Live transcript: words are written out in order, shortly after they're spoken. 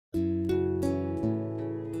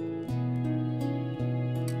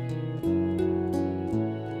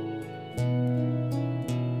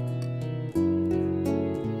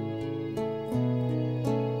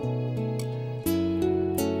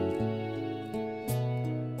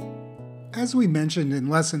As we mentioned in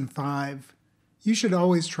Lesson 5, you should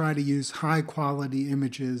always try to use high-quality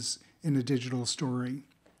images in a digital story.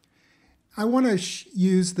 I want to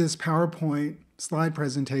use this PowerPoint slide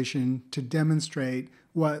presentation to demonstrate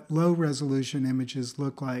what low-resolution images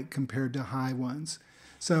look like compared to high ones.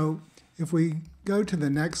 So if we go to the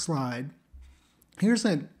next slide, here's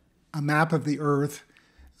a map of the Earth,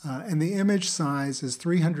 and the image size is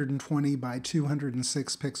 320 by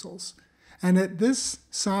 206 pixels. And at this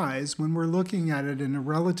size, when we're looking at it in a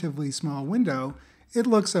relatively small window, it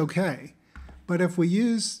looks okay. But if we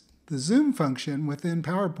use the zoom function within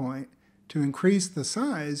PowerPoint to increase the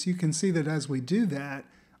size, you can see that as we do that,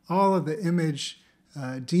 all of the image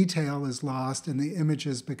detail is lost and the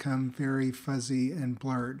images become very fuzzy and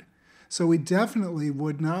blurred. So we definitely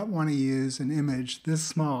would not want to use an image this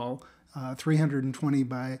small, 320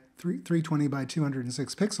 by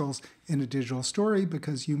 206 pixels in a digital story,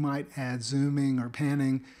 because you might add zooming or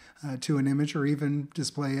panning to an image or even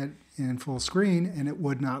display it in full screen and it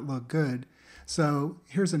would not look good. So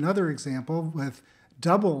here's another example with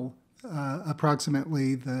double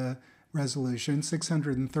approximately the resolution,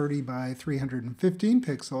 630 by 315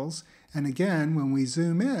 pixels. And again, when we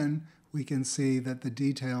zoom in, we can see that the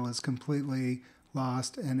detail is completely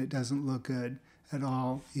lost and it doesn't look good at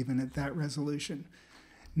all, even at that resolution.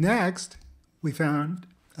 Next, we found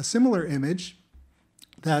a similar image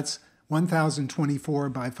that's 1024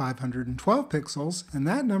 by 512 pixels, and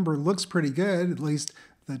that number looks pretty good, at least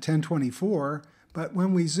the 1024, but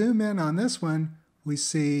when we zoom in on this one, we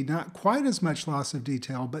see not quite as much loss of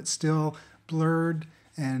detail, but still blurred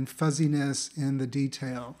and fuzziness in the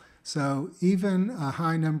detail. So even a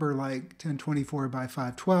high number like 1024 by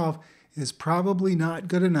 512 is probably not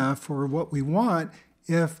good enough for what we want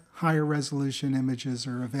if higher resolution images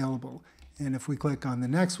are available. And if we click on the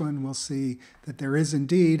next one, we'll see that there is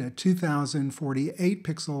indeed a 2048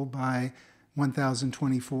 pixel by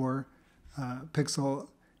 1024 pixel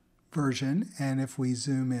version. And if we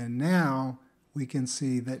zoom in now, we can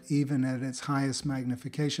see that even at its highest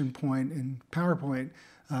magnification point in PowerPoint,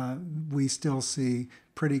 we still see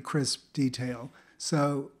pretty crisp detail.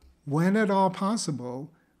 So when at all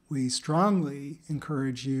possible, we strongly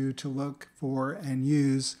encourage you to look for and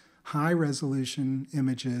use high-resolution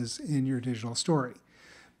images in your digital story.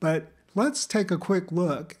 But let's take a quick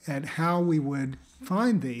look at how we would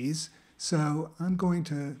find these. So I'm going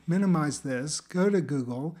to minimize this, go to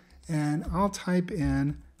Google, and I'll type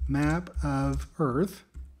in map of Earth,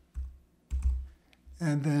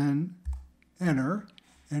 and then enter,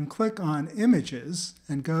 and click on images,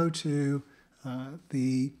 and go to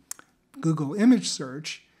the Google image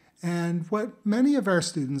search. And what many of our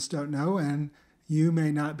students don't know, and you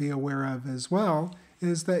may not be aware of as well,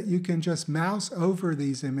 is that you can just mouse over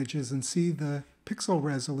these images and see the pixel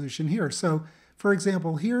resolution here. So, for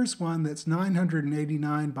example, here's one that's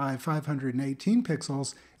 989 by 518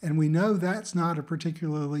 pixels, and we know that's not a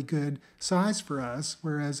particularly good size for us,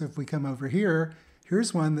 whereas if we come over here,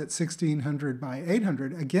 here's one that's 1600 by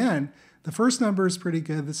 800. Again, the first number is pretty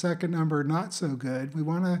good, the second number not so good. We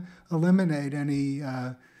want to eliminate any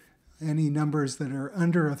numbers that are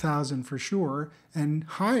under 1,000 for sure, and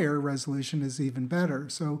higher resolution is even better.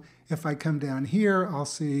 So if I come down here, I'll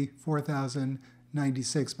see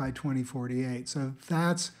 4,096 by 2048. So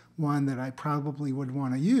that's one that I probably would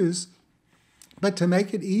want to use. But to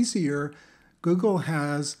make it easier, Google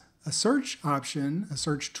has a search option, a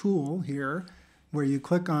search tool here, where you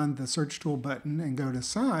click on the search tool button and go to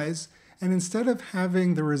size, and instead of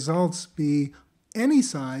having the results be any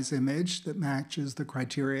size image that matches the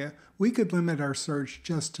criteria, we could limit our search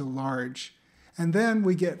just to large. And then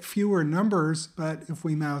we get fewer numbers, but if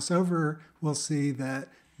we mouse over, we'll see that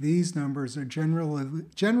these numbers are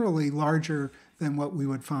generally larger than what we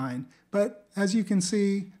would find. But as you can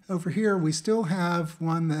see over here, we still have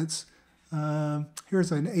one that's,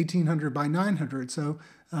 here's an 1800 by 900. So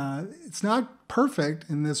it's not perfect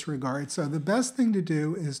in this regard. So the best thing to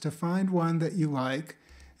do is to find one that you like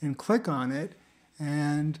and click on it,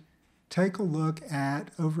 and take a look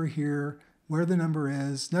at over here where the number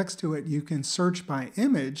is. Next to it, you can search by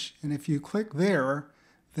image, and if you click there,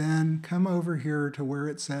 then come over here to where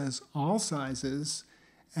it says all sizes,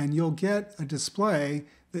 and you'll get a display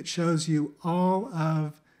that shows you all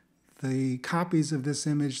of the copies of this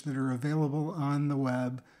image that are available on the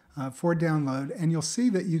web for download, and you'll see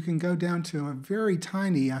that you can go down to a very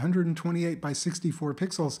tiny 128 by 64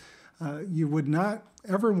 pixels. You would not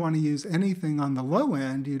ever want to use anything on the low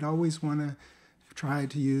end. You'd always want to try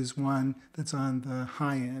to use one that's on the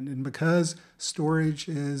high end. And because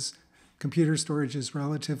computer storage is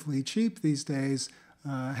relatively cheap these days,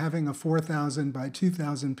 having a 4,000 by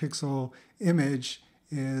 2,000 pixel image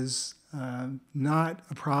is not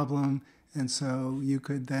a problem, and so you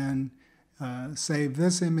could then save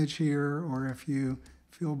this image here, or if you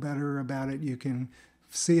feel better about it, you can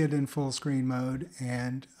see it in full screen mode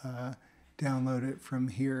and download it from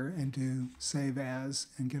here and do save as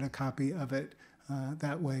and get a copy of it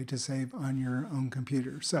that way to save on your own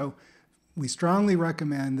computer. So we strongly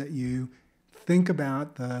recommend that you think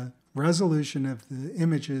about the resolution of the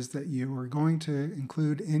images that you are going to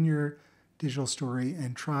include in your digital story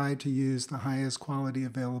and try to use the highest quality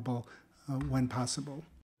available when possible.